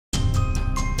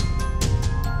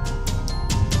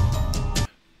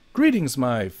Greetings,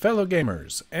 my fellow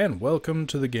gamers, and welcome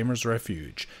to the Gamers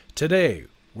Refuge. Today,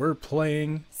 we're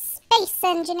playing Space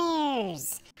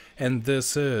Engineers, and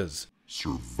this is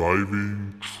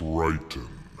Surviving Triton.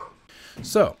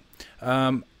 So,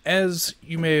 as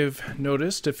you may have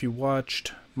noticed if you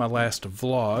watched my last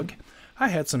vlog, I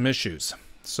had some issues.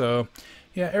 So,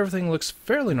 yeah, everything looks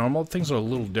fairly normal. Things are a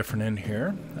little different in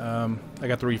here. I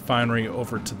got the refinery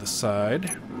over to the side.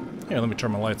 Here, let me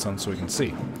turn my lights on so we can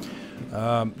see.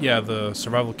 Yeah, the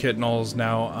survival kit and all is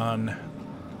now on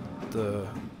the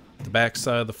back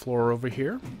side of the floor over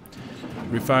here.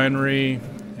 Refinery,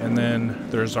 and then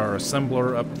there's our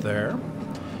assembler up there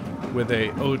with a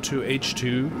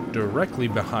O2H2 directly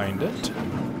behind it.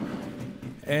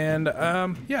 And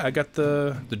yeah, I got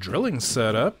the drilling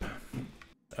set up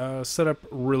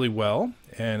really well,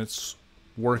 and it's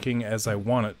working as I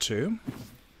want it to.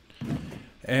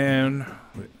 And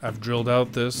I've drilled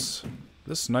out this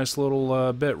nice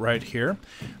little bit right here.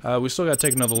 We still got to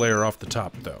take another layer off the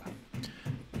top though.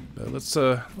 But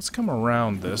let's come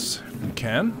around this if we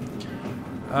can.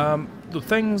 The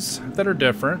things that are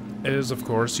different is, of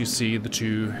course, you see the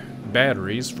two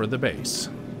batteries for the base.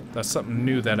 That's something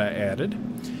new that I added.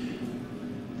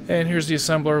 And here's the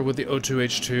assembler with the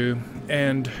O2H2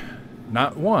 and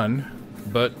not one,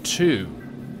 but two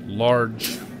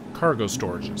large cargo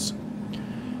storages.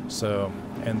 So,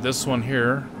 and this one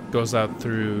here goes out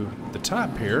through the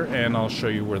top here, and I'll show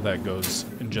you where that goes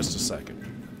in just a second.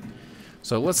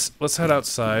 So let's head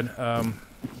outside.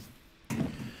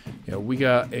 Yeah, we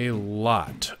got a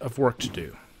lot of work to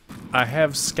do. I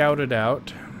have scouted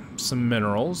out some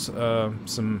minerals,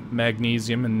 some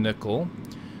magnesium and nickel,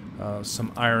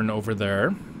 some iron over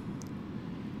there,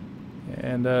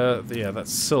 and yeah,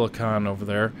 that's silicon over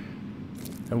there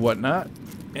and whatnot.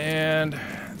 And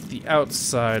the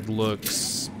outside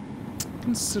looks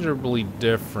considerably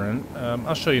different.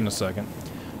 I'll show you in a second.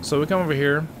 So we come over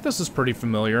here. This is pretty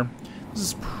familiar. This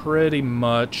is pretty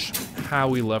much how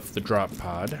we left the drop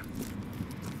pod.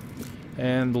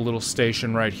 And the little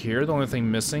station right here. The only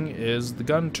thing missing is the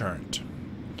gun turret.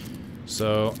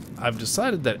 So I've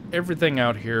decided that everything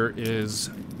out here is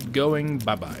going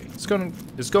bye-bye. It's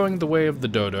going the way of the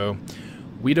dodo.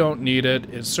 We don't need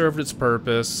it. It served its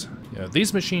purpose. You know,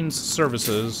 these machines'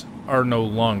 services are no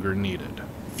longer needed.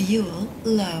 Fuel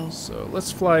low. So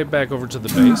let's fly back over to the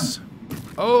base.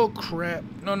 Oh crap!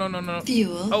 No!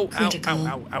 Fuel critical.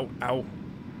 Ow!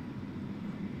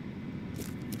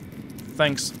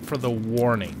 Thanks for the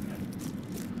warning.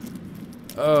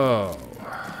 Oh,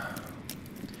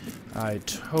 I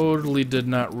totally did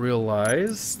not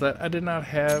realize that I don't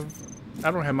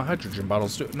have my hydrogen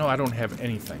bottles. No, I don't have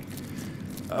anything.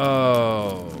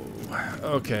 Oh,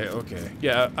 okay.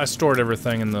 Yeah, I stored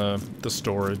everything in the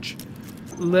storage.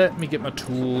 Let me get my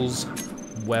tools,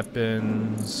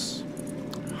 weapons,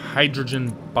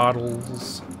 hydrogen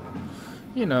bottles,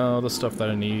 you know, the stuff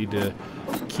that I need to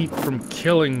keep from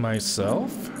killing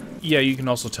myself. Yeah, you can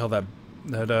also tell that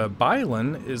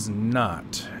Bylin is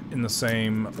not in the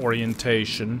same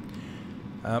orientation.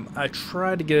 I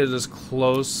tried to get it as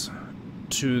close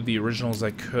to the original as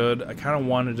I could. I kind of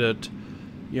wanted it,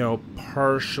 you know,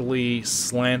 partially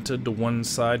slanted to one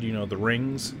side, you know, the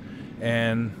rings,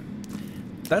 and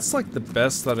that's like the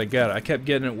best that I got. I kept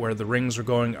getting it where the rings are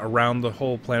going around the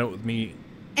whole planet with me,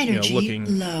 Energy you know,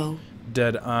 looking low.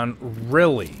 Dead on.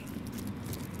 Really?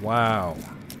 Wow.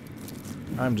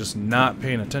 I'm just not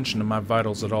paying attention to my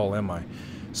vitals at all, am I?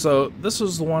 So this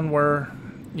is the one where,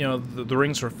 you know, the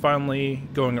rings were finally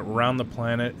going around the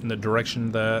planet in the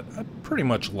direction that I pretty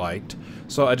much liked,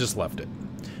 so I just left it.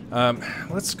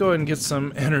 Let's go ahead and get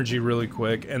some energy really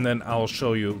quick, and then I'll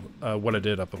show you what I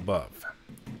did up above.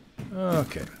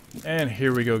 Okay, and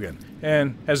here we go again.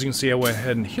 And as you can see, I went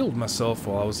ahead and healed myself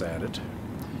while I was at it.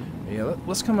 Yeah,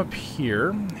 let's come up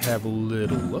here, have a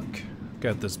little look.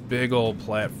 Got this big old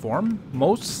platform,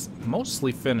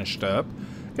 mostly finished up.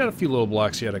 Got a few little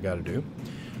blocks yet I gotta do.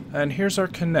 And here's our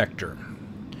connector.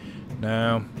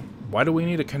 Now, why do we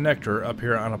need a connector up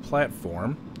here on a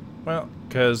platform? Well,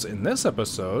 because in this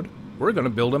episode, we're gonna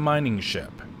build a mining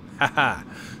ship. Haha!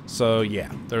 So yeah,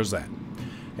 there's that.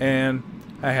 And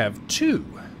I have two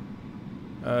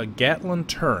Gatlin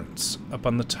turrets up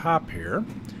on the top here,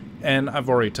 and I've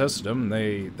already tested them.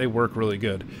 They work really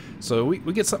good. So we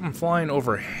get something flying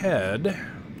overhead,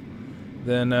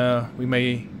 then we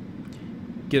may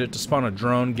get it to spawn a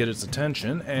drone, get its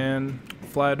attention, and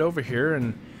fly it over here.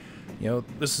 And you know,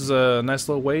 this is a nice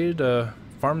little way to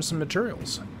farm some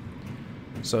materials.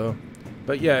 So,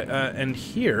 but yeah, and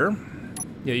here,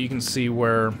 yeah, you can see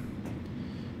where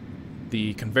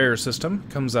the conveyor system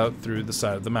comes out through the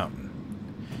side of the mountain.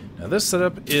 Now this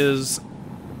setup is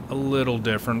a little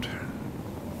different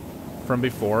from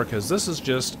before, because this is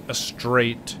just a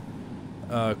straight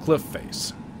cliff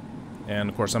face. And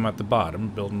of course I'm at the bottom,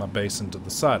 building my base into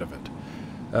the side of it.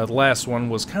 The last one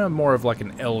was kind of more of like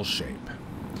an L shape,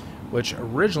 which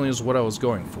originally is what I was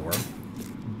going for.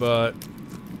 But,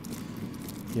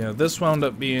 you know, this wound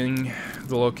up being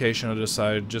the location I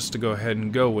decided just to go ahead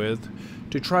and go with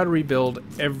to try to rebuild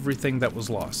everything that was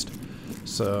lost.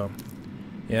 So,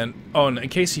 and oh, and in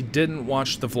case you didn't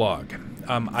watch the vlog,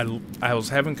 I was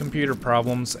having computer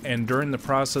problems, and during the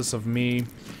process of me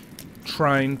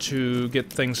trying to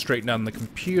get things straightened out on the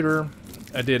computer,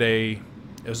 I did a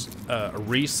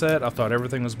reset. I thought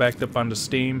everything was backed up onto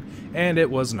Steam, and it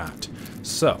was not.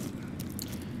 So,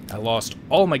 I lost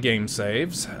all my game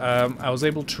saves. I was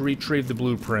able to retrieve the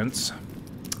blueprints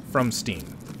from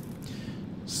Steam.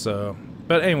 So,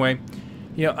 but anyway,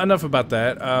 you know, enough about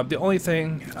that. The only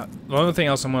thing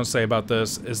else I'm going to say about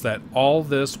this is that all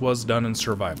this was done in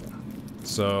survival.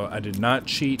 So I did not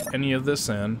cheat any of this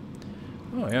in.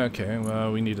 Oh yeah, okay.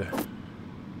 Well, we need to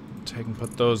take and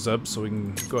put those up so we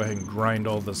can go ahead and grind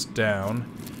all this down.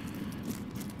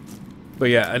 But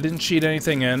yeah, I didn't cheat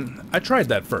anything in. I tried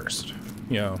that first,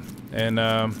 you know, and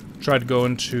tried to go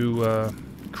into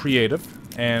creative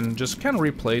and just kind of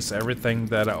replace everything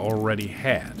that I already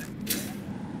had.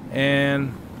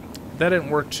 And that didn't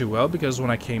work too well, because when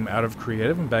I came out of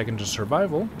creative and back into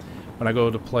survival, when I go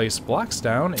to place blocks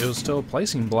down, it was still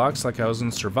placing blocks like I was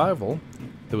in survival.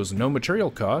 There was no material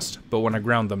cost, but when I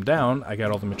ground them down, I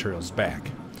got all the materials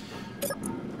back.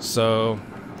 So,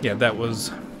 yeah, that was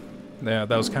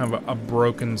kind of a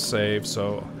broken save.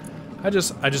 So I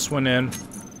just went in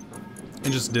and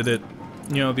just did it,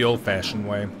 you know, the old-fashioned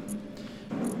way.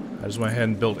 I just went ahead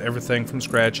and built everything from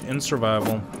scratch in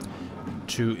survival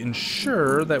to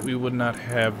ensure that we would not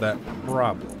have that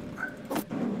problem.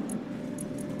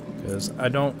 Because I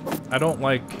don't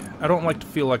like to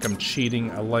feel like I'm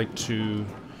cheating. I like to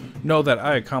know that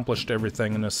I accomplished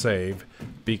everything in a save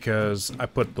because I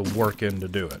put the work in to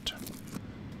do it.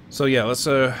 So yeah, let's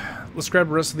grab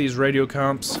the rest of these radio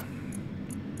comps,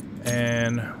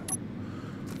 and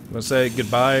I'm gonna say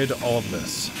goodbye to all of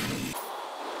this.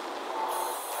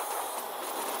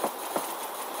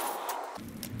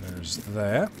 There's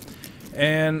that.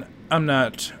 And I'm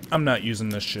not using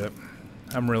this ship.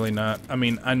 I'm really not. I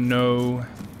mean, I know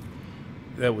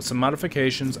that with some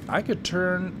modifications, I could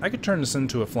turn this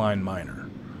into a flying miner.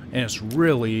 And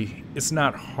it's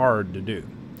not hard to do.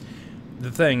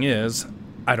 The thing is,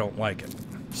 I don't like it.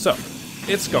 So,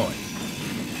 it's going.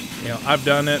 You know, I've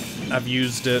done it, I've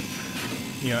used it,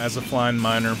 you know, as a flying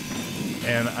miner,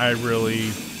 and I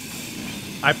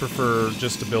prefer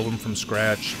just to build them from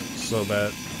scratch so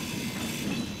that,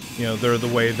 you know, they're the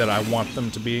way that I want them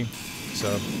to be.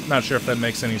 So, not sure if that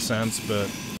makes any sense, but...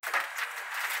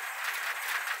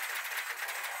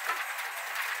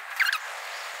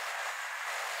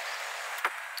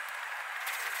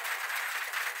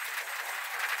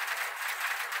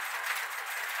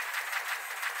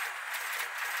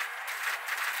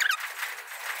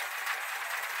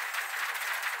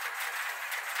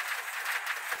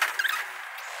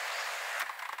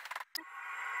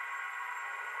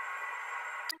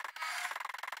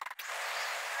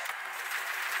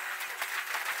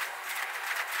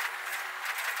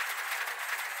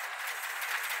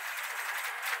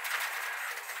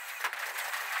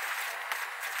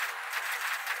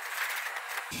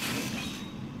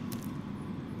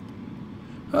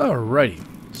 Alrighty,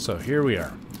 so here we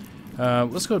are.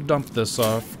 Let's go dump this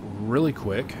off really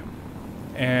quick,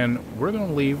 and we're going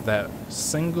to leave that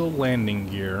single landing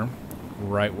gear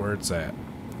right where it's at,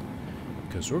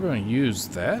 because we're going to use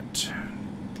that.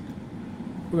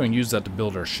 We're going to use that to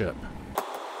build our ship.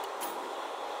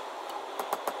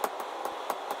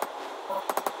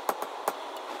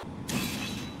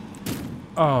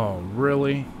 Oh,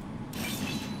 really?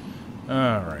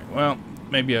 Alright, well,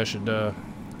 maybe I should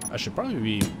probably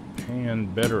be paying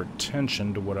better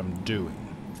attention to what I'm doing.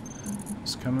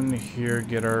 Let's come in here,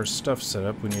 get our stuff set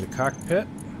up. We need a cockpit,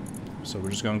 so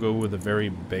we're just going to go with a very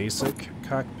basic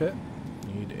cockpit.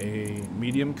 Need a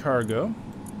medium cargo.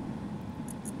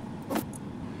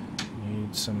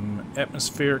 Need some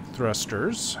atmospheric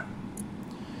thrusters.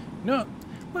 No,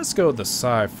 let's go with the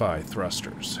sci-fi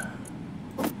thrusters.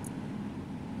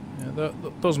 Yeah,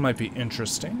 those might be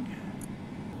interesting.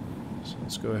 So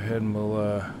let's go ahead and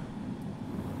we'll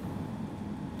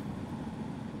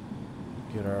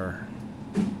get our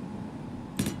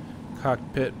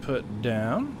cockpit put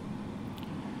down.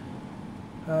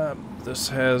 This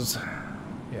has,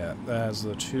 yeah, that has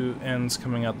the two ends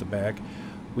coming out the back.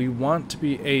 We want to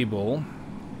be able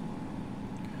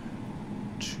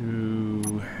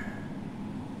to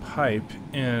pipe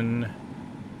in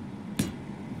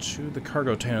to the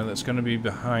cargo container that's going to be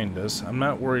behind us. I'm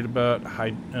not worried about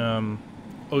high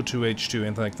O2H2,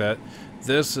 anything like that.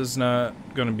 This is not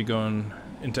going to be going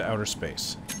into outer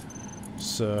space.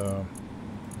 So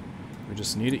we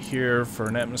just need it here for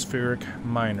an atmospheric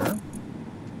miner.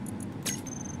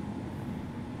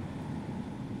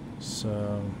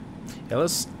 So yeah,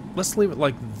 let's leave it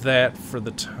like that for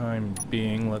the time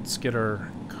being. Let's get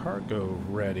our cargo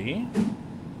ready.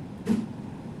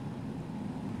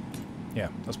 Yeah,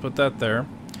 let's put that there.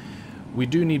 We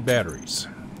do need batteries.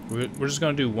 We're just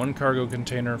going to do one cargo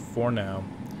container for now.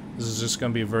 This is just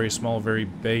going to be a very small, very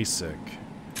basic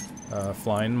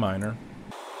flying miner.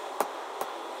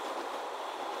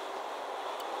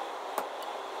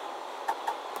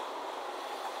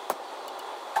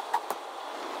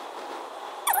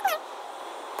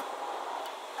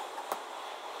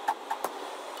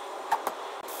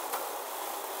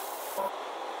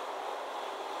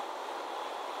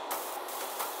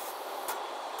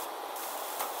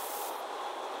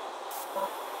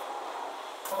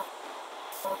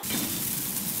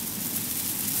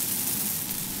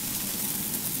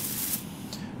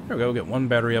 There we go, get one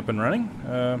battery up and running.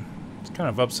 It's kind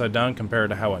of upside down compared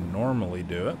to how I normally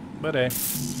do it, but hey,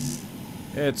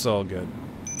 it's all good.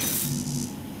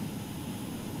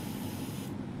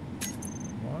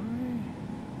 Why?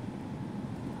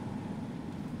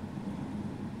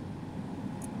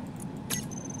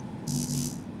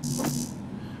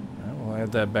 Alright, we'll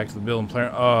add that back to the building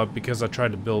plan. Because I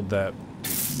tried to build that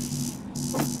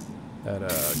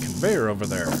conveyor over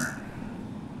there.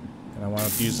 I wound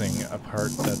up using a part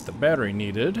that the battery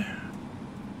needed.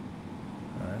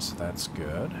 Alright, so that's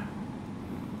good.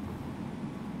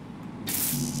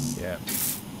 Yeah.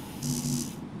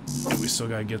 We still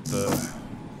gotta get the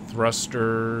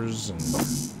thrusters and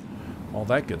all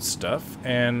that good stuff.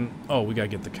 And, oh, we gotta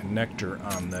get the connector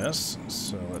on this.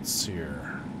 So let's see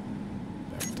here.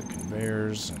 Back to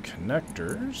conveyors and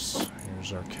connectors.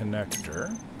 Here's our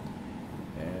connector.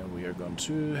 And we are going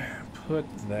to put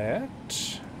that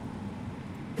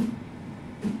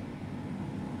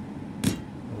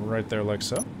right there like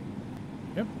so.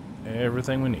 Yep,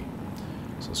 everything we need.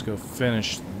 So let's go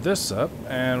finish this up,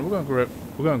 and we're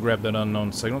gonna grab that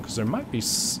unknown signal because there might be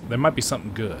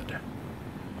something good.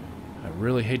 I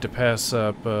really hate to pass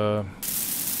up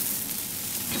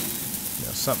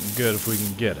something good if we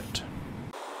can get it.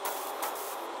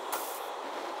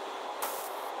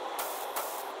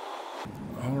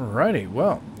 Alrighty,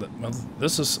 well,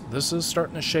 this is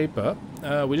starting to shape up.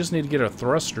 We just need to get our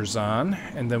thrusters on,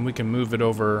 and then we can move it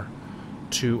over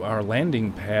to our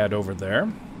landing pad over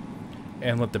there,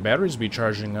 and let the batteries be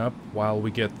charging up while we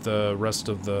get the rest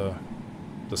of the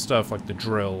stuff like the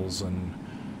drills and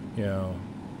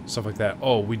stuff like that.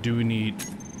 Oh, we do need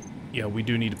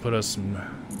to put us some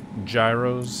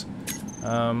gyros.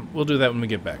 We'll do that when we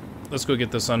get back. Let's go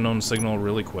get this unknown signal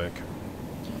really quick.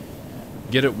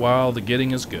 Get it while the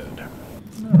getting is good.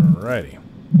 Alrighty.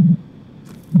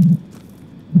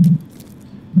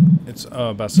 It's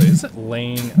about to say, is it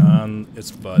laying on its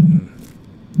button?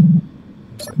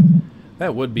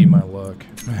 That would be my luck.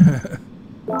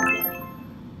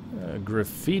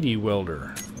 Graffiti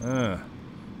welder.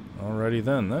 Alrighty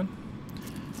then.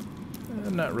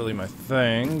 Not really my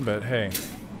thing, but hey.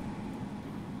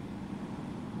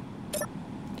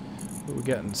 What we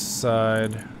got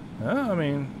inside? I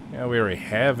mean, yeah, we already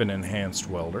have an enhanced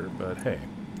welder, but hey.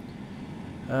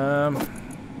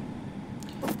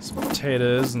 Some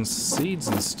potatoes and seeds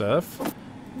and stuff.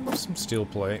 Some steel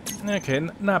plate. Okay,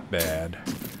 not bad.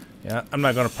 Yeah, I'm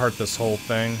not going to part this whole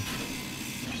thing.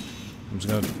 I'm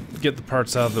just going to get the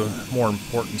parts out of the more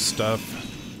important stuff,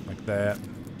 like that.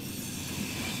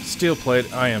 Steel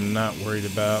plate, I am not worried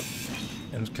about.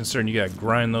 And considering you got to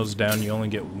grind those down, you only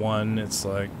get one. It's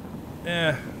like,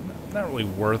 not really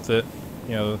worth it.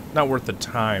 Not worth the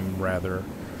time, rather,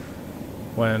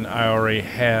 when I already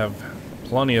have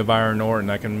plenty of iron ore and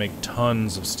I can make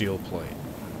tons of steel plate.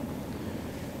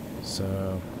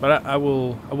 So, but I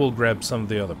will grab some of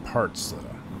the other parts,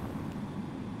 though.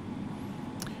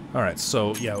 Alright,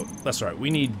 so, yeah, that's right. We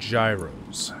need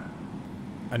gyros.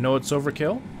 I know it's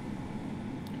overkill.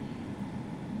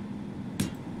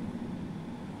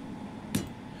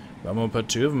 But I'm going to put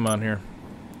 2 of them on here.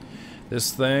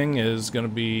 This thing is going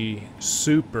to be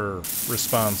super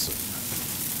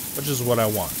responsive, which is what I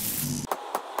want.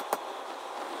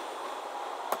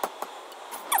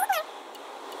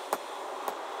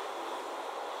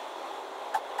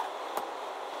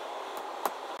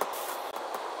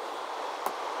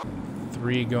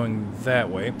 Three going that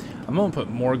way. I'm going to put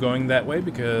more going that way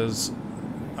because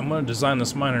I'm going to design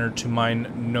this miner to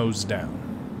mine nose down.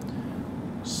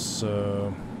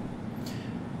 So,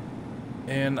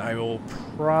 and I will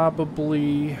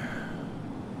probably, at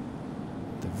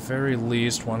the very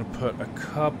least, want to put a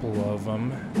couple of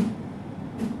them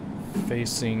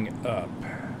facing up,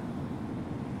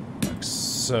 like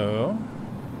so.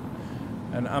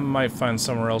 And I might find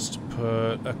somewhere else to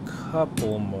put a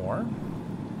couple more.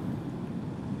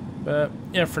 But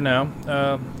yeah, for now,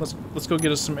 let's go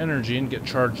get us some energy and get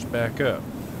charged back up.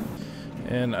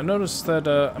 And I noticed that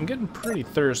I'm getting pretty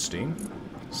thirsty,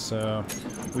 so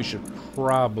we should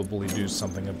probably do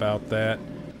something about that.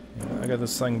 I got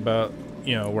this thing about,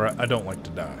 you know, where I don't like to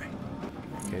die.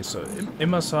 Okay, so it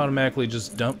must automatically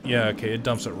just dump. Yeah, okay, it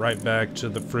dumps it right back to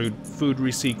the food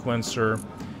resequencer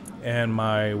and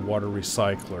my water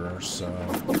recycler. So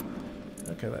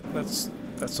okay,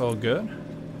 that's all good.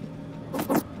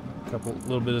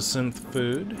 Little bit of synth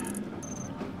food.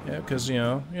 Yeah, because you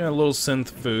know, a little synth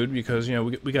food because you know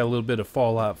we got a little bit of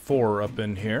Fallout 4 up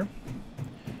in here.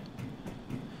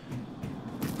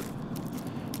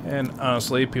 And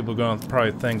honestly, people are gonna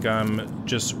probably think I'm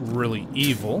just really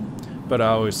evil, but I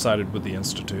always sided with the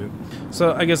Institute.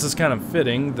 So I guess it's kind of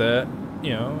fitting that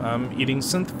you know I'm eating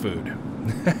synth food.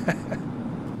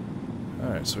 All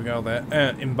right, so we got all that.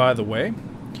 And by the way,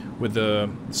 with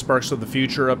the Sparks of the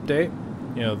Future update,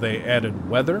 you know, they added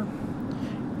weather,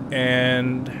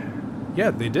 and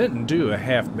yeah, they didn't do a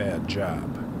half-bad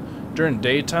job. During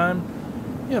daytime,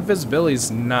 you know, visibility's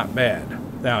not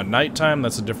bad. Now, at nighttime,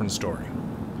 that's a different story.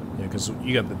 Yeah, because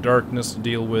you got the darkness to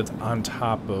deal with on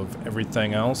top of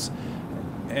everything else.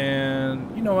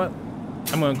 And you know what?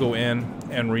 I'm gonna go in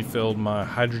and refill my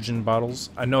hydrogen bottles.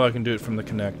 I know I can do it from the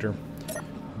connector,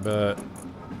 but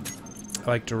I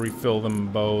like to refill them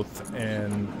both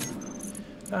and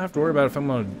I don't have to worry about if I'm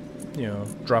gonna, you know,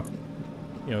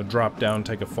 drop down,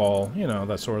 take a fall, you know,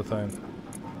 that sort of thing.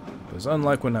 Because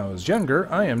unlike when I was younger,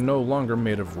 I am no longer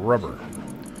made of rubber.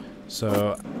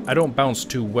 So I don't bounce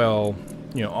too well,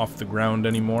 you know, off the ground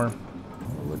anymore.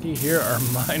 Oh, looky here, our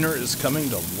miner is coming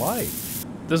to life.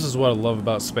 This is what I love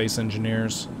about space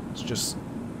engineers. It's just,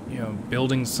 you know,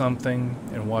 building something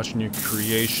and watching your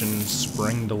creation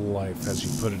spring to life as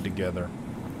you put it together.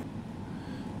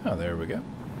 Oh, there we go.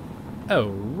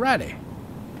 Alrighty.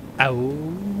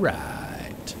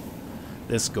 Alright.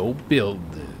 Let's go build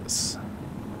this.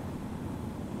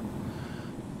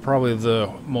 Probably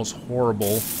the most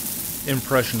horrible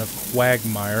impression of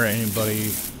Quagmire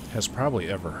anybody has probably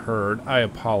ever heard. I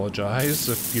apologize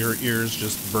if your ears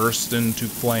just burst into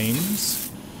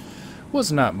flames. Was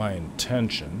not my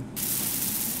intention.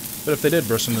 But if they did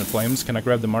burst into flames, can I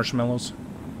grab the marshmallows?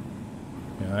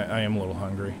 Yeah, I am a little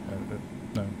hungry.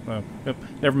 No,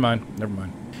 never mind.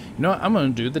 You know what? I'm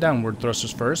going to do the downward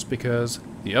thrusters first because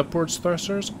the upwards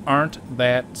thrusters aren't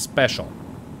that special.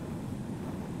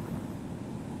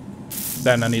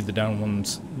 Then I need the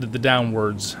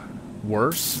downwards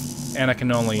worse, and I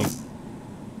can only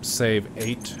save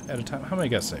 8 at a time. How many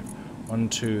got saved? 1,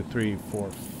 2, 3,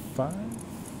 4, 5.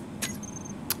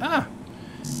 Ah,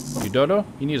 you dodo,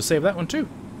 you need to save that one too,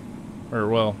 or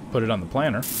well, put it on the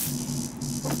planner.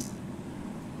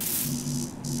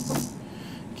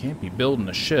 Can't be building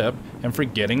a ship and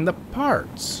forgetting the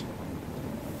parts.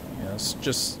 Yeah, it's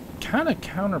just kind of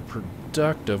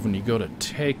counterproductive when you go to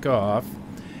take off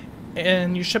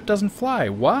and your ship doesn't fly.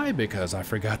 Why? Because I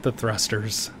forgot the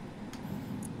thrusters.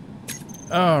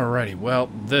 Alrighty, well,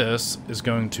 this is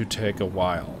going to take a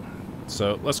while.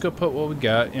 So let's go put what we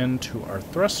got into our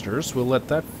thrusters. We'll let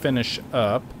that finish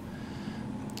up.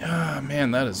 Ah,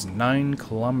 man, that is 9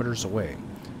 kilometers away.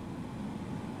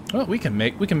 Well, we can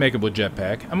make it with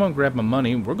jetpack. I'm gonna grab my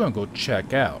money. We're gonna go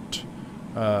check out.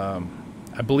 I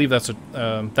believe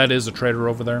that is a trader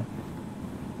over there.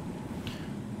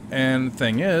 And the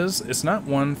thing is, it's not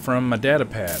one from my data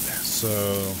pad,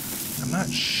 so I'm not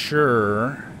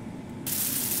sure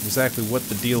exactly what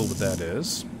the deal with that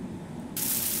is.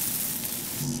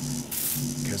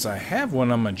 Because I have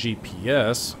one on my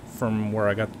GPS from where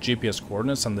I got the GPS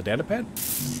coordinates on the data pad,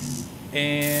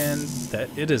 and that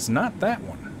it is not that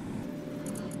one.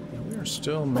 We are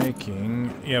still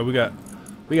making, yeah, we got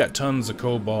tons of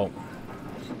cobalt.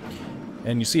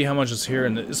 And you see how much is here,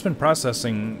 and it's been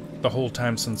processing the whole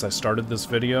time since I started this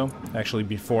video, actually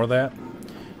before that,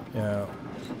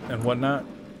 and whatnot.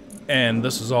 And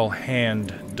this is all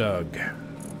hand dug.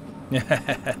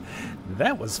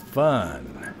 That was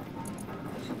fun.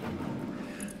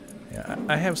 Yeah,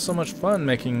 I have so much fun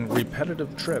making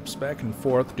repetitive trips back and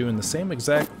forth, doing the same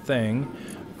exact thing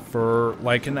for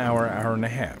like an hour, hour and a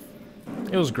half.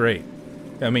 It was great.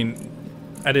 I mean,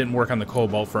 I didn't work on the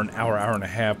cobalt for an hour, hour and a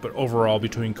half, but overall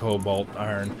between cobalt,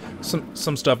 iron,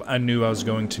 some stuff I knew I was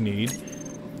going to need.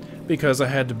 because I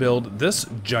had to build this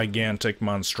gigantic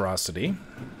monstrosity.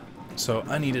 So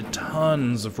I needed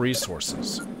tons of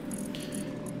resources.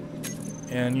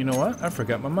 And you know what? I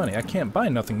forgot my money. I can't buy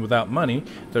nothing without money.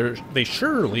 They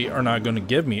surely are not going to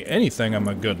give me anything on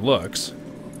my good looks.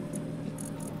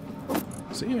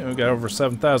 See, we got over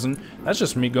 7,000. That's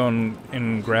just me going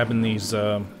and grabbing these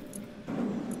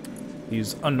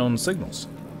unknown signals.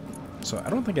 So I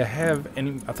don't think I have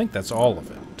any. I think that's all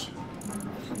of it.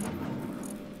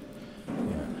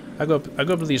 Yeah. I go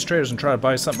up to these traders and try to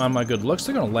buy something on my good looks.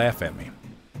 They're gonna laugh at me.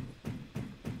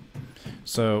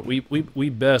 So we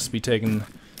best be taking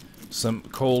some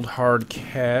cold hard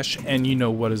cash, and you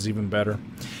know what is even better?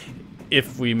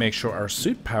 If we make sure our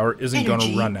suit power isn't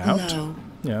gonna run out. Low.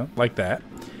 You know, like that.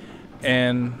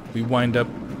 And we wind up,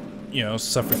 you know,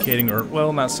 suffocating, or,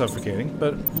 well, not suffocating,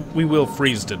 but we will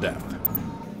freeze to death.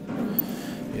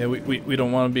 Yeah, we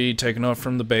don't want to be taken off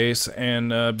from the base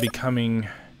and becoming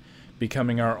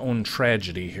our own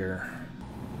tragedy here.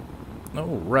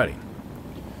 Alrighty.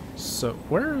 So,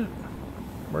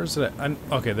 where's it at?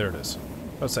 Okay, there it is.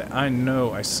 Let's say, I knew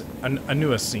I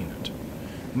seen it.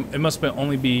 It must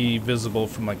only be visible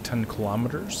from like 10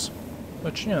 kilometers.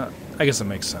 Which, you know, I guess it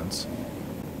makes sense.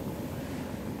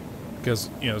 Because,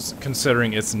 you know,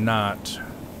 considering it's not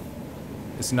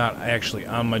actually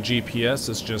on my GPS,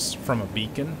 it's just from a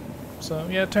beacon. So,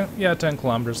 yeah, 10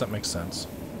 kilometers, that makes sense.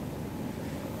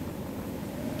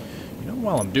 You know,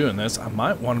 while I'm doing this, I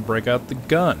might want to break out the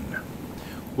gun.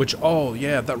 Which, oh,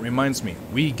 yeah, that reminds me.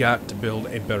 We got to build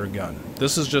a better gun.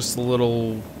 This is just a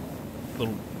little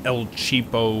El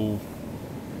Cheapo,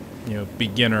 you know,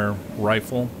 beginner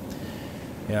rifle.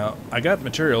 Yeah, I got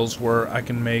materials where I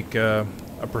can make a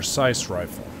precise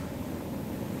rifle.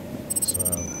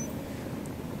 So,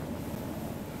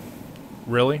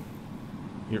 really?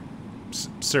 You're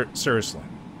seriously?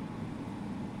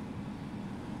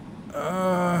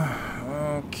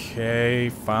 Okay,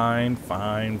 fine.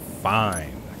 You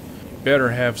better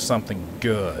have something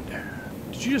good.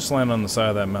 Did you just land on the side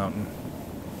of that mountain?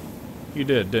 You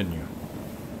did, didn't you?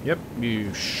 Yep,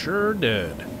 you sure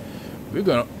did. You're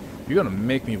gonna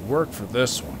make me work for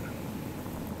this one.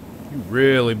 You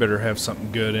really better have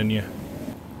something good in you.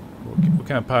 What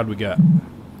kind of pod we got?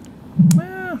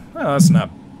 Well, it's not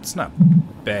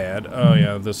bad. Oh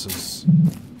yeah, this is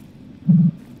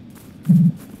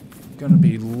gonna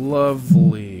be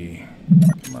lovely.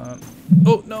 Come on.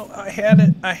 Oh no, I had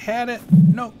it.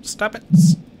 No, stop it.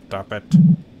 Stop it.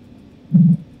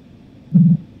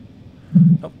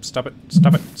 Oh, stop it.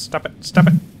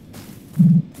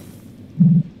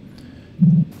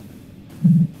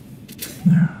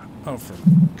 Oh, for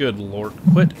good lord.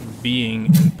 Quit being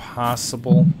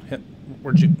impossible.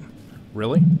 Where'd you...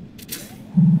 Really?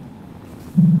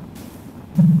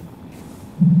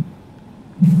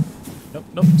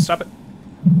 Nope, stop it.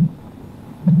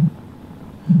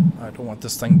 I don't want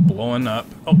this thing blowing up.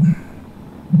 Oh.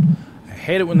 I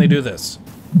hate it when they do this.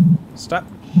 Stop.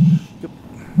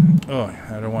 Oh,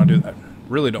 I don't want to do that.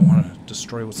 Really don't want to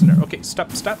destroy what's in there. Okay, stop.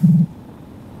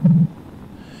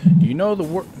 Do you know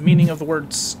the meaning of the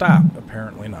word stop?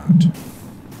 Apparently not.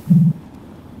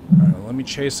 Alright, let me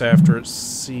chase after it,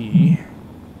 see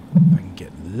if I can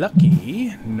get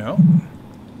lucky. No.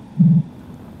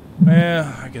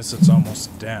 Well, I guess it's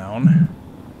almost down.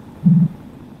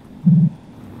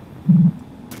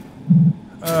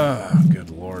 Oh, good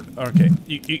lord. Okay,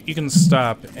 you can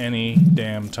stop any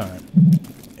damn time.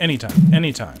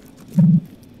 Anytime.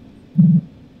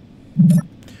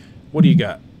 What do you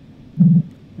got?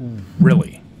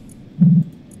 Really?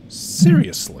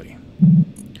 Seriously?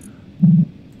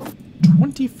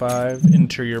 25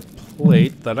 interior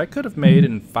plate that I could have made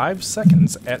in 5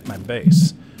 seconds at my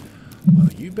base.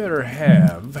 Well, you better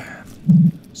have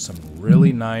some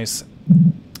really nice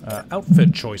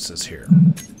outfit choices here.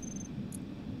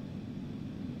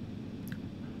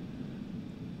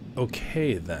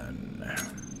 Okay, then.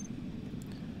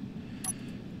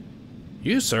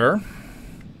 You, sir,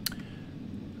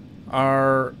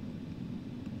 are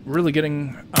really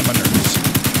getting on my nerves.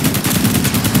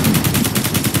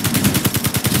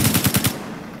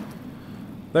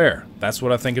 There, that's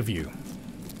what I think of you.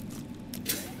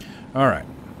 Alright,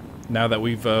 now that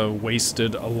we've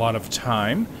wasted a lot of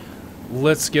time,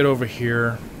 let's get over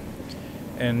here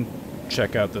and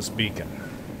check out this beacon.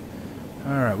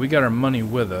 Alright, we got our money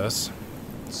with us,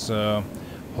 so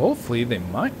hopefully they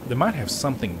might have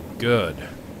something good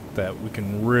that we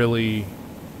can really,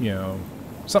 you know,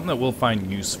 something that we'll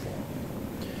find useful.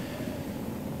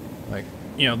 Like,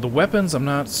 you know, the weapons I'm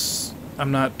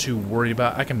not too worried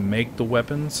about. I can make the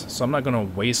weapons, so I'm not going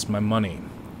to waste my money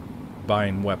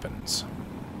buying weapons.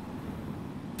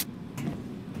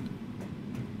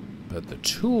 But the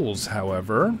tools,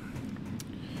 however,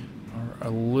 are a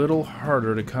little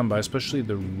harder to come by, especially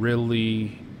the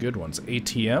really good ones.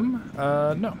 ATM?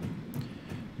 No.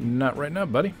 Not right now,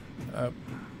 buddy.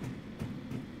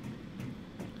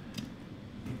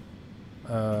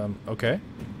 Okay.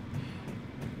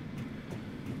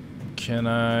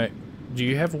 Do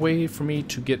you have a way for me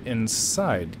to get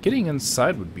inside? Getting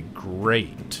inside would be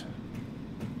great.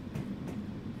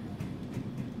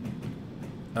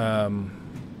 Alright,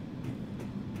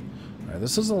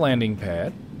 this is a landing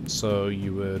pad, so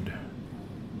you would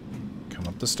come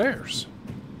up the stairs.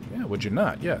 Yeah, would you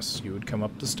not? Yes, you would come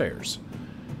up the stairs.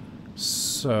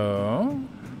 So...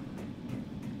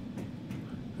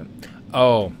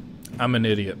 Oh, I'm an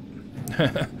idiot.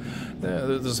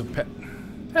 There's a pet.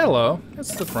 Hello,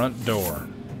 it's the front door.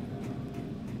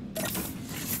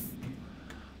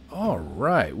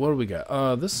 Alright, what do we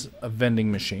got? This is a vending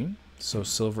machine. So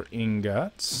silver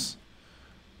ingots.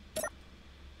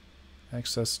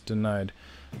 Access denied.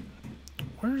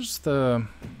 Where's the...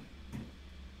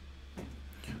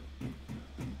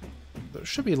 There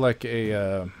should be like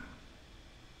a...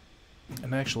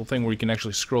 an actual thing where you can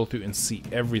actually scroll through and see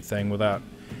everything without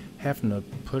having to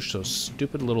push those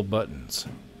stupid little buttons.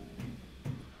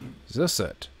 Is this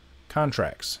it?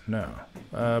 Contracts? No.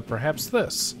 Perhaps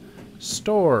this.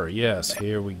 Store? Yes,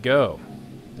 here we go.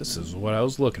 This is what I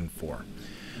was looking for.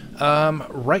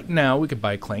 Right now we could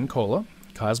buy Clang Cola,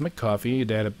 Cosmic Coffee,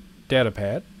 data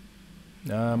pad.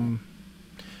 I'm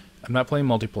not playing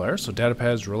multiplayer, so data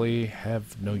pads really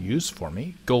have no use for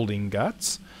me. Gold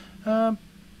ingots. Yeah,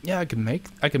 I can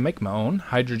make my own.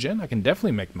 Hydrogen, I can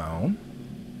definitely make my own.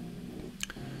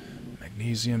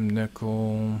 Magnesium,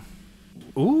 nickel.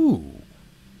 Ooh.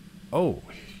 Oh,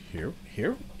 here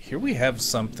we have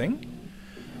something.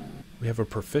 We have a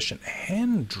proficient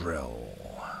hand drill.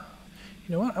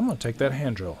 You know what? I'm going to take that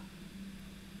hand drill.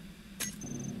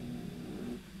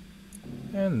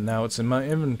 And now it's in my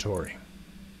inventory.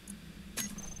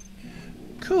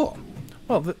 Cool.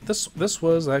 Well, this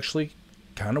was actually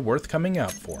kind of worth coming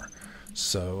out for.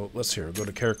 So let's go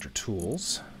to character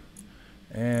tools.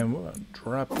 And we'll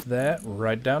drop that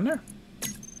right down there.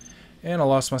 And I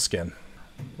lost my skin.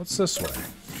 What's this way?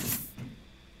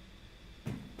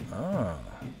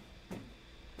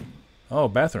 Oh,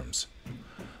 bathrooms.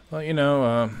 Well, you know,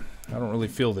 I don't really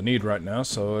feel the need right now,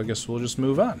 so I guess we'll just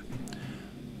move on.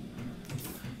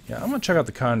 Yeah, I'm going to check out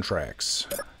the contracts,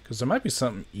 because there might be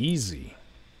something easy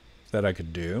that I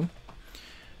could do,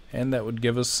 and that would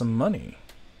give us some money.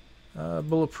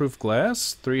 Bulletproof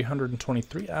glass,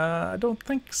 323. I don't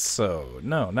think so.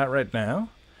 No, not right now.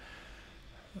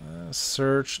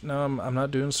 Search. No, I'm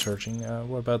not doing searching.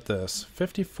 What about this?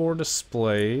 54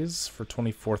 displays for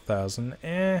 24,000.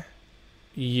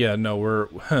 Yeah, no,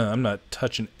 I'm not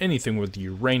touching anything with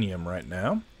uranium right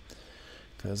now,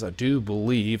 because I do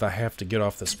believe I have to get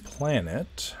off this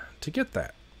planet to get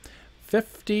that.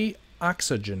 50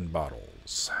 oxygen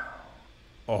bottles.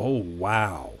 Oh,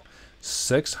 wow.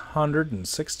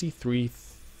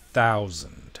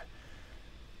 663,000.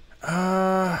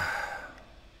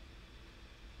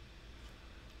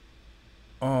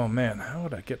 Oh, man, how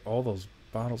would I get all those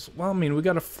bottles? Well, I mean, we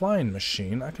got a flying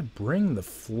machine. I could bring the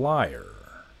flyer.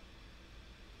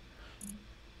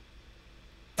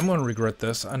 I'm going to regret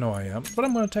this. I know I am. But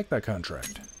I'm going to take that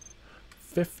contract.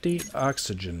 50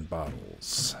 oxygen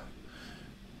bottles.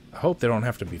 I hope they don't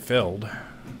have to be filled.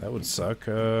 That would suck.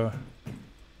 I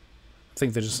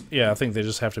think they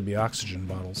just have to be oxygen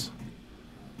bottles.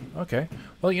 Okay.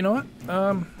 Well, you know what?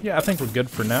 Yeah, I think we're good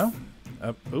for now.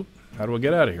 Oop. How do I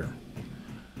get out of here?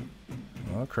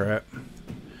 Oh, crap.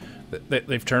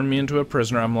 They've turned me into a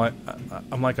prisoner. I'm like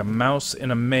a mouse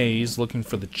in a maze looking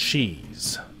for the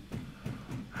cheese.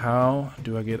 How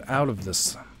do I get out of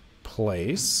this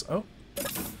place? Oh,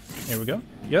 here we go.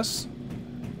 Yes,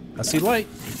 I see light.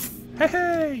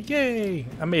 Hey, yay!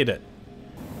 I made it.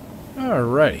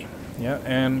 Alrighty. Yeah,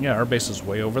 and yeah, our base is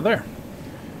way over there.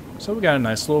 So we got a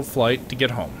nice little flight to get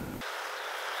home.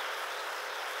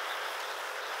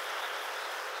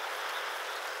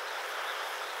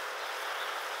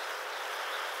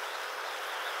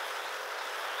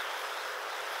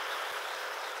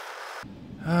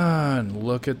 And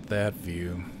look at that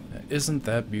view. Isn't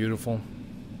that beautiful?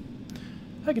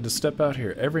 I get to step out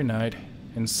here every night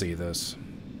and see this.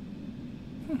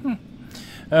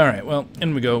 Alright, well,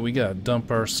 in we go. We gotta dump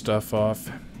our stuff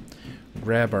off,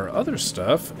 grab our other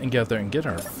stuff, and get there and get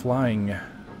our flying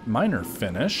miner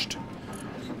finished.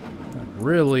 I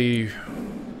really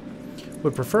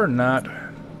would prefer not,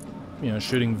 you know,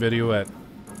 shooting video at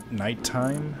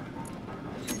nighttime,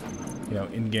 you know,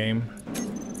 in-game.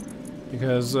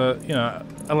 because, you know,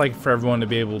 I like for everyone to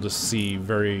be able to see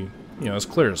very, you know, as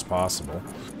clear as possible.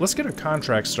 Let's get a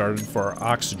contract started for our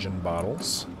oxygen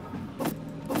bottles.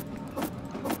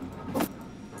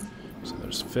 So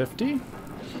there's 50.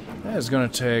 That is going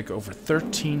to take over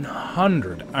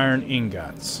 1,300 iron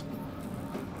ingots.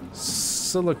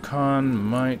 Silicon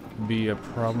might be a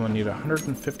problem. I need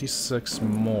 156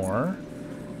 more.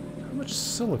 How much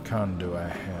silicon do I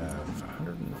have?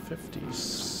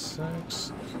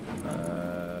 156.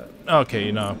 Okay,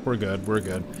 you know, we're good. We're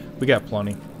good. We got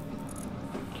plenty.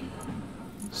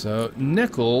 So,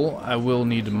 nickel, I will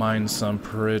need to mine some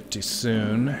pretty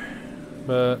soon.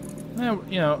 But,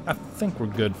 you know, I think we're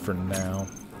good for now.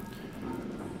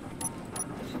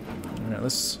 Alright,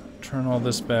 let's turn all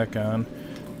this back on.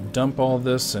 Dump all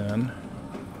this in.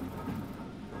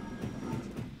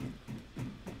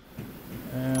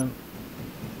 And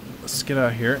let's get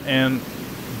out here. And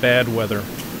bad weather.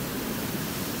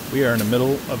 We are in the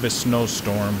middle of a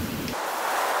snowstorm.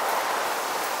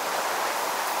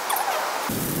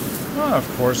 Oh, of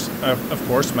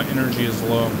course, my energy is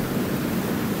low.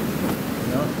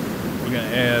 No, we're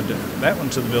gonna add that one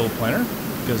to the build planner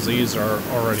because these are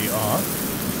already off.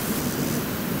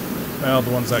 Well,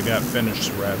 the ones I got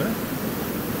finished, rather.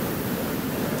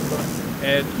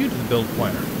 Add you to the build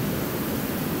planner.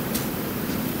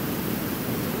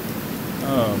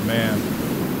 Oh, man.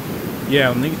 Yeah,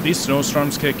 when these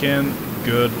snowstorms kick in,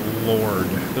 good lord.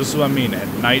 This is what I mean. At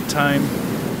nighttime,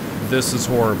 this is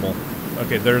horrible.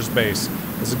 Okay, there's base.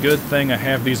 It's a good thing I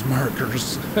have these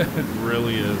markers. It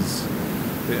really is.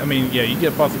 I mean, yeah, you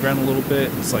get up off the ground a little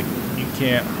bit, it's like you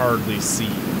can't hardly see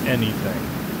anything.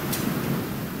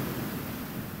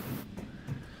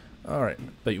 Alright,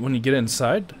 but when you get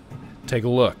inside, take a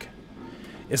look.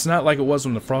 It's not like it was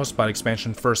when the Frostbite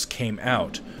expansion first came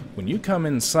out. When you come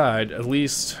inside, at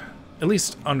least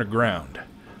underground.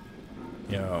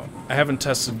 You know, I haven't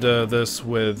tested this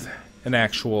with an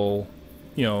actual,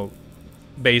 you know,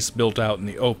 base built out in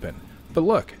the open. But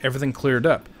look, everything cleared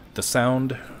up. The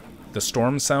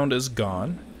storm sound is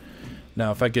gone.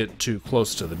 Now if I get too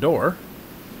close to the door,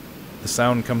 the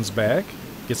sound comes back,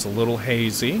 gets a little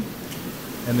hazy,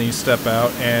 and then you step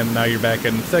out and now you're back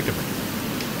in the thick of it.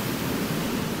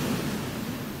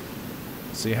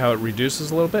 See how it reduces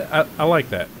a little bit? I like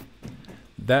that.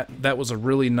 That was a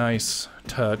really nice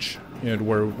touch, you know,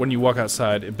 where when you walk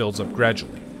outside it builds up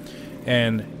gradually.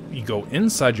 And you go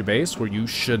inside your base where you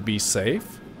should be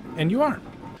safe, and you are.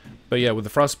 But yeah, with the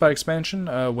Frostbite expansion,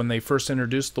 when they first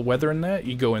introduced the weather in that,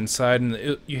 you go inside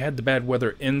and you had the bad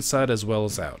weather inside as well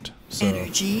as out. So,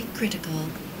 energy critical.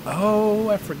 Oh,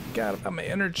 I forgot about my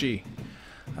energy.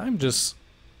 I'm just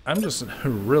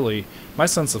really, my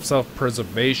sense of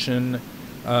self-preservation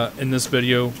in this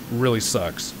video really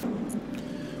sucks.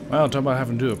 Well, talk about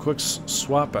having to do a quick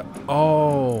swap.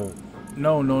 Oh,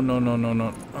 no.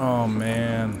 Oh,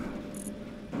 man.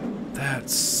 That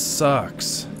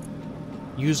sucks.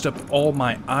 Used up all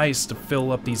my ice to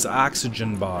fill up these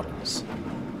oxygen bottles.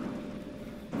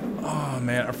 Oh,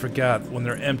 man, I forgot. When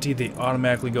they're empty, they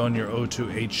automatically go in your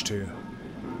O2H2.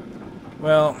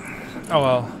 Well, oh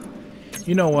well.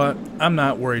 You know what? I'm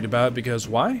not worried about it because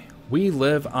why? We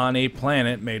live on a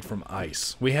planet made from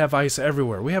ice. We have ice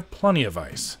everywhere. We have plenty of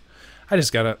ice. I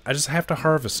just have to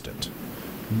harvest it.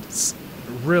 It's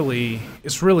really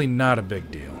not a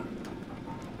big deal.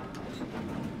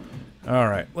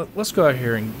 Alright, let's go out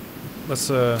here and let's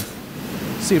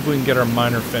see if we can get our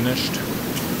miner finished.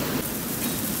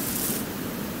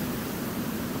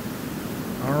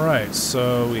 Alright,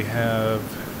 so we have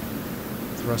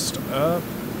thrust up.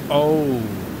 Oh.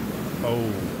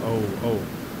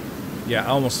 Yeah, I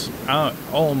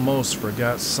almost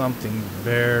forgot something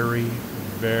very,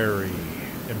 very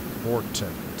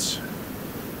important.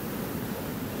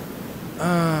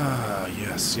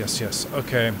 Yes.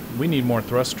 Okay, we need more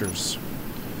thrusters.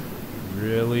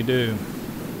 Really do.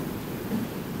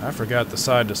 I forgot the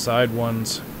side-to-side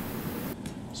ones.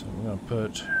 So we're gonna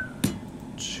put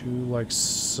two like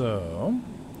so.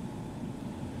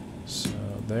 So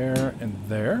there and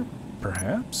there,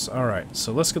 perhaps. Alright,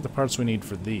 so let's get the parts we need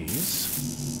for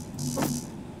these.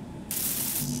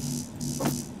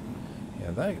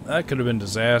 Yeah, that could have been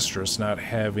disastrous not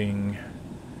having,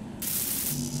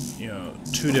 you know,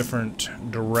 two different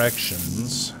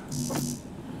directions.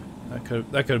 That could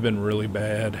have been really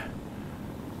bad.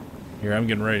 Here, I'm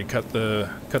getting ready to cut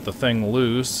the thing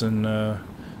loose, and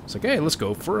it's like, hey, let's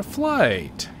go for a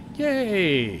flight!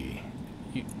 Yay!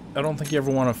 I don't think you ever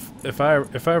want to. If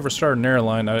I ever start an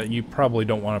airline, you probably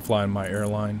don't want to fly in my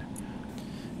airline.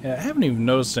 Yeah, I haven't even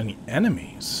noticed any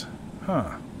enemies.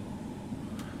 Huh.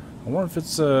 I wonder if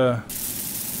it's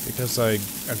because I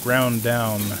ground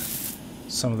down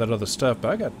some of that other stuff,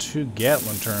 but I got 2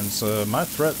 Gatling turns, so my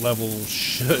threat level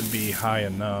should be high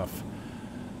enough,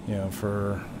 you know,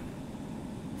 for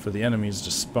the enemies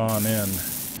to spawn in.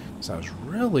 So I was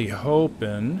really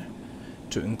hoping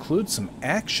to include some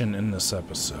action in this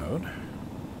episode,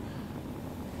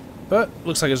 but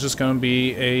looks like it's just going to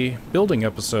be a building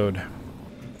episode.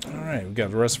 Alright, we've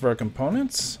got the rest of our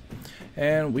components,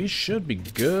 and we should be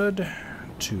good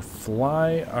to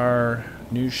fly our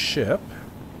new ship.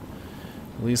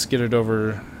 At least get it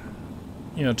over,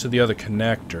 you know, to the other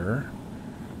connector.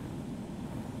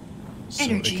 So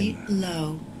Energy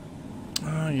low.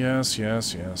 Oh, yes,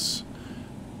 yes, yes.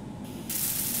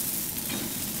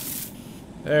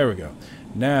 There we go.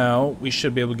 Now we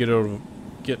should be able to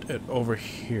get it over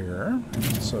here.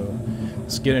 So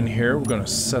let's get in here. We're going to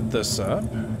set this up.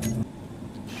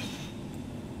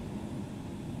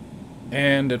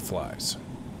 And it flies.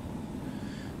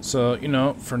 So, you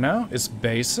know, for now, it's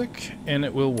basic, and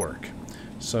it will work.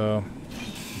 So,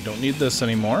 you don't need this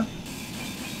anymore.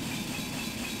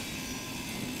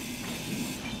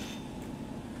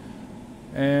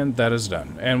 And that is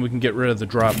done. And we can get rid of the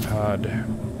drop pod.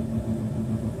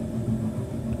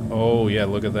 Oh, yeah,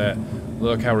 look at that.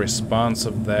 Look how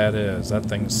responsive that is. That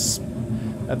thing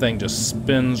just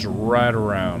spins right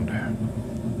around.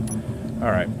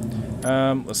 Alright.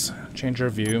 Let's change our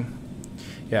view.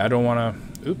 Yeah, I don't want to...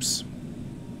 Oops.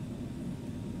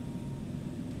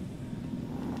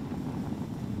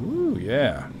 Ooh,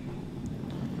 yeah.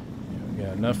 We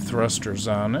got enough thrusters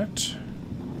on it.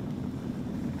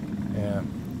 Yeah.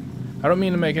 I don't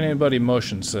mean to make anybody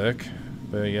motion sick,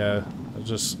 but yeah, I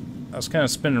was kind of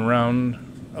spinning around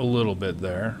a little bit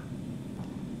there.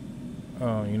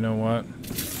 Oh, you know what?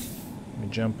 Let me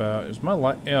jump out. Is my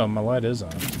light? Yeah, my light is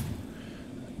on.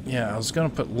 Yeah, I was gonna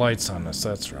put lights on this,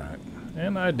 that's right.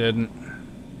 And I didn't.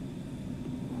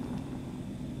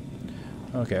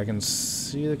 Okay, I can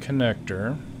see the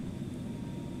connector.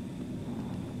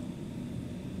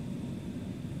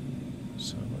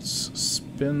 So let's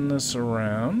spin this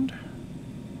around.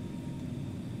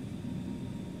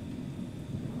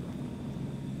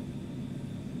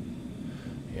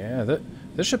 Yeah,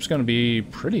 this ship's going to be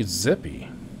pretty zippy.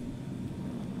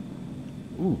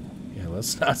 Ooh, yeah,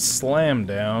 let's not slam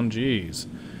down, jeez.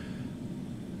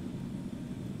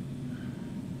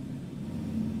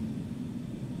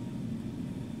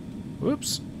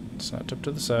 Whoops, let's not tip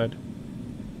to the side.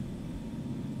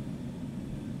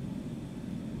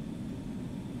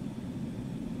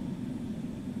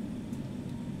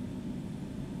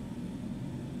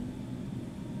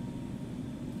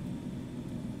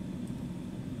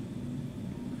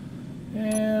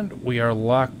 And we are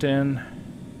locked in.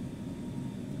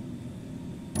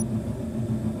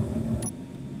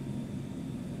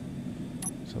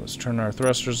 So let's turn our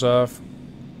thrusters off.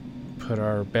 Put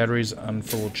our batteries on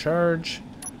full charge.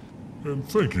 And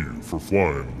thank you for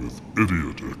flying with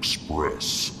Idiot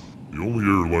Express, the only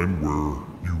airline where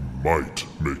you might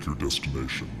make your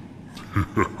destination.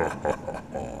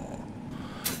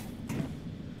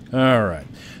 Alright,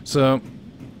 so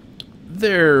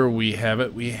there we have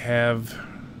it. We have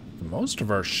most of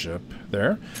our ship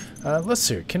there. Let's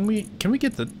see. Can we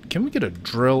get a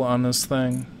drill on this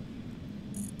thing?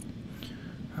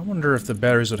 I wonder if the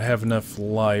batteries would have enough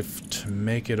life to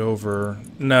make it over.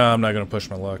 No, I'm not gonna push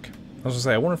my luck. I was gonna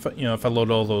say, I wonder if if I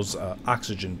load all those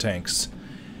oxygen tanks,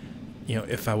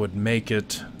 if I would make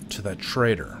it to that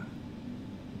trader.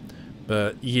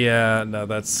 But yeah, no,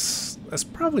 that's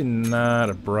probably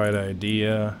not a bright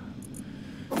idea.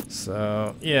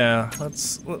 So yeah,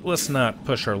 let's not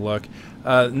push our luck.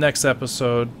 Next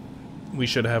episode, we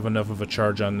should have enough of a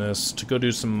charge on this to go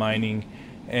do some mining,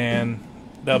 and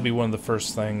that'll be one of the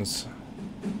first things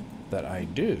that I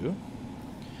do,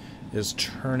 is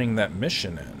turning that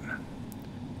mission in.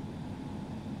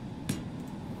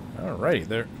 Alrighty,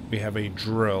 there we have a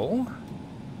drill.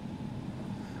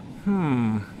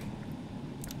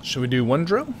 Should we do one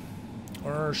drill?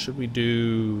 Or should we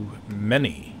do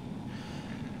many?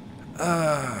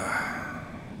 I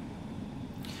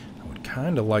would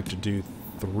kind of like to do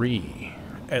 3.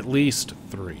 At least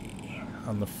 3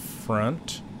 on the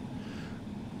front.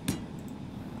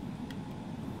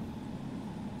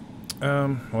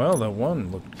 Well, that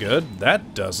one looked good.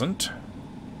 That doesn't.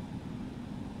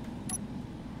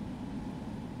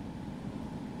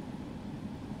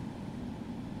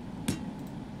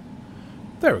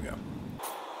 There we go.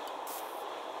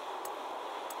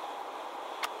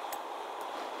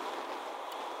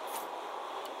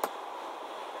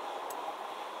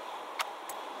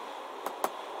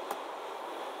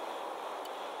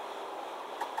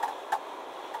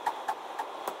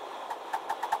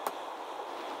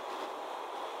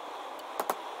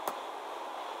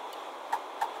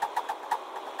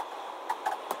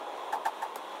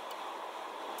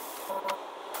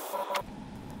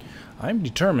 I'm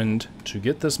determined to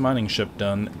get this mining ship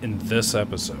done in this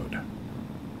episode.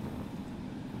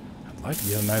 I'd like to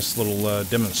get a nice little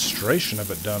demonstration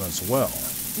of it done as well.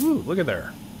 Ooh, look at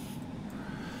there.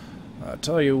 I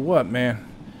tell you what, man.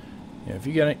 Yeah, if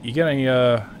you get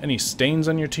any stains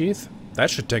on your teeth, that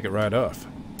should take it right off.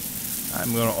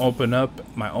 I'm going to open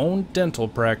up my own dental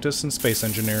practice in Space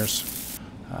Engineers.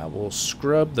 I will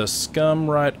scrub the scum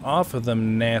right off of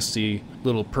them nasty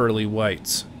little pearly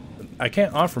whites. I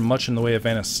can't offer much in the way of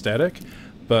anesthetic,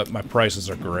 but my prices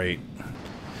are great.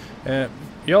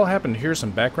 Y'all happen to hear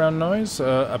some background noise?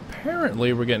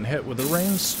 Apparently we're getting hit with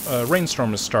a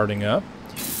rainstorm is starting up.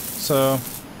 So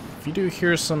if you do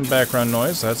hear some background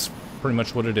noise, that's pretty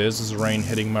much what it is rain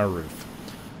hitting my roof.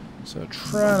 So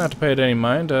try not to pay it any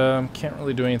mind. Can't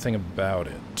really do anything about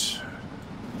it.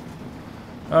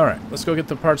 Alright, let's go get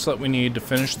the parts that we need to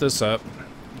finish this up.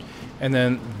 And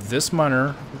then this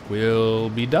miner will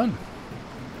be done.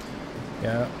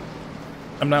 Yeah,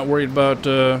 I'm not worried about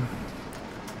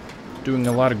doing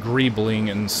a lot of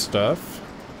greebling and stuff.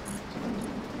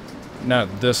 Not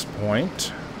at this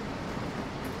point.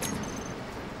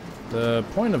 The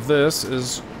point of this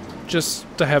is just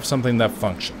to have something that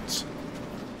functions.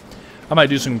 I might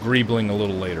do some greebling a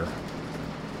little later.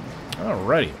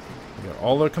 Alrighty, we got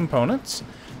all the components.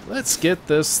 Let's get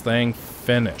this thing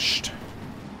finished.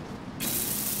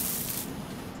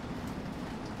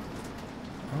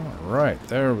 Alright,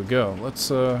 there we go. Let's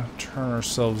turn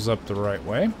ourselves up the right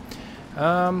way.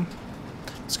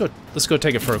 Let's go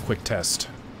take it for a quick test.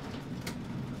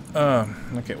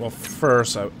 Okay, well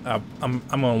first I'm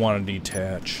gonna want to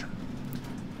detach.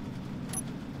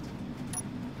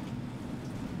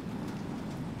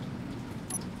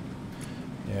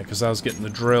 Yeah, because I was getting the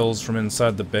drills from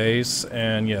inside the base,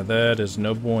 and yeah, that is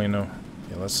no bueno.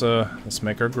 Yeah, let's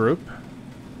make our group.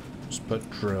 Just put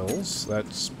drills.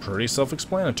 That's pretty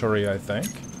self-explanatory, I think.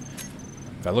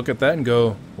 If I look at that and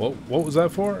go, what was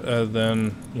that for?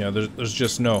 Then, you know, there's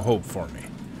just no hope for me.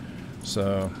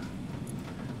 So,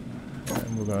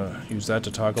 and we're going to use that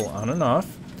to toggle on and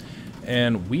off.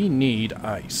 And we need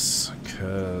ice,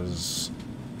 because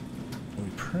we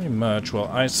pretty much, well,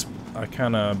 ice, I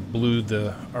kind of blew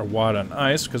our wad on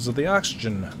ice because of the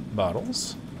oxygen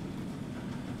bottles.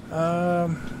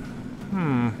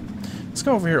 Let's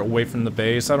go over here away from the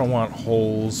base. I don't want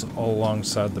holes all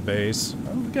alongside the base.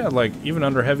 We got, like, even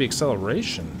under heavy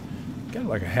acceleration, got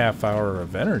like a half hour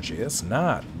of energy. That's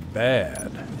not bad.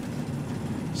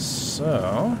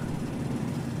 So,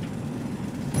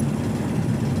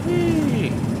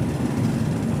 whee!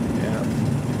 Yeah,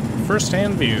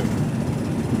 first-hand view.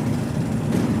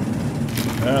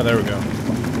 Ah, there we go.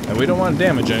 And we don't want to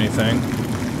damage anything.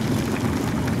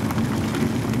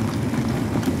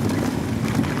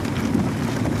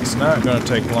 It's not going to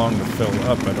take long to fill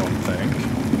up, I don't think.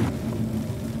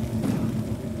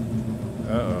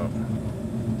 Uh-oh.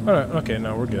 Alright, okay,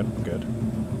 no, we're good, we're good.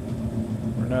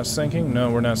 We're not sinking? No,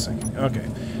 we're not sinking. Okay,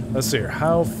 let's see here.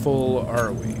 How full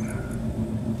are we?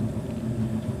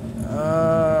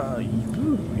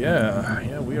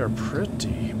 Yeah, we are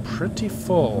pretty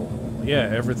full. Yeah,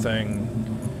 everything.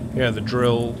 Yeah, the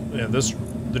drill, yeah,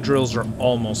 the drills are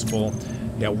almost full.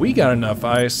 Yeah, we got enough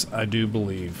ice, I do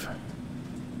believe.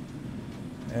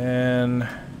 And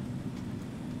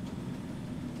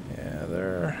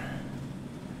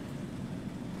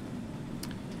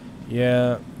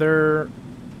yeah,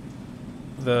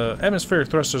 the atmospheric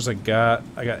thrusters I got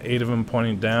 8 of them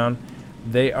pointing down.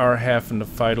 They are having to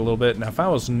fight a little bit. Now, if I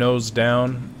was nose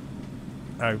down,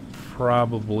 I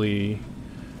probably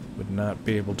would not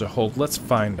be able to hold. Let's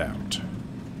find out.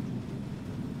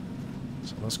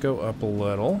 So let's go up a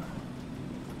little.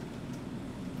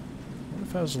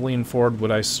 If I was to lean forward,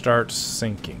 would I start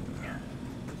sinking?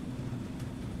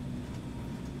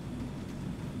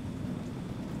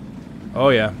 Oh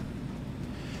yeah.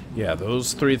 Yeah,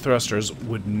 those 3 thrusters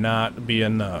would not be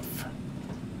enough.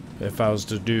 If I was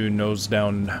to do nose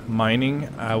down mining,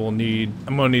 I'm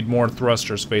gonna need more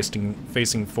thrusters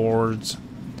facing forwards.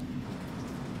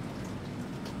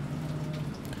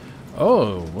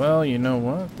 Oh, well, you know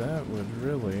what? That would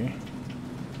really...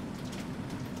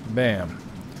 Bam.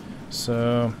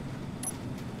 So,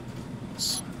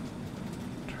 let's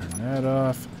turn that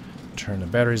off. Turn the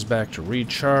batteries back to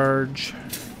recharge.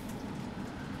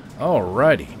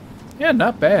 Alrighty. Yeah,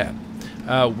 not bad.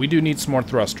 We do need some more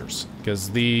thrusters, because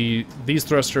these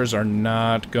thrusters are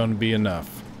not going to be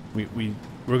enough. We're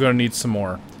going to need some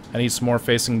more. I need some more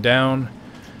facing down.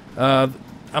 I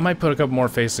might put a couple more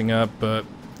facing up, but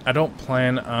I don't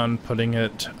plan on putting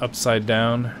it upside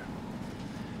down.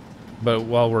 But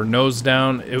while we're nose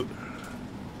down,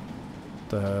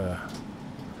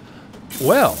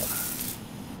 well,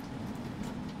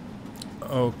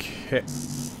 Okay.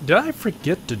 Did I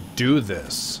forget to do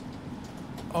this?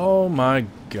 Oh my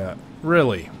god.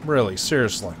 Really? Really?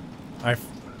 Seriously?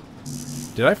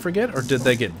 Did I forget, or did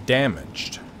they get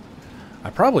damaged? I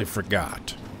probably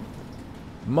forgot.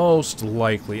 Most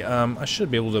likely. I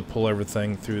should be able to pull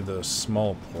everything through the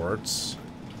small ports.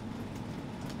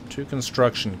 2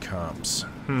 construction comps.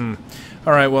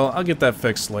 Alright, well, I'll get that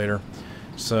fixed later.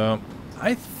 So,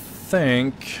 I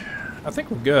think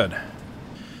we're good.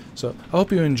 So, I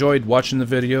hope you enjoyed watching the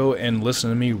video and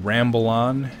listening to me ramble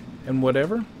on and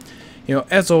whatever. You know,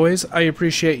 as always, I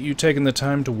appreciate you taking the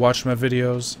time to watch my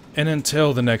videos. And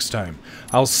until the next time,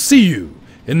 I'll see you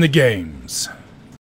in the games.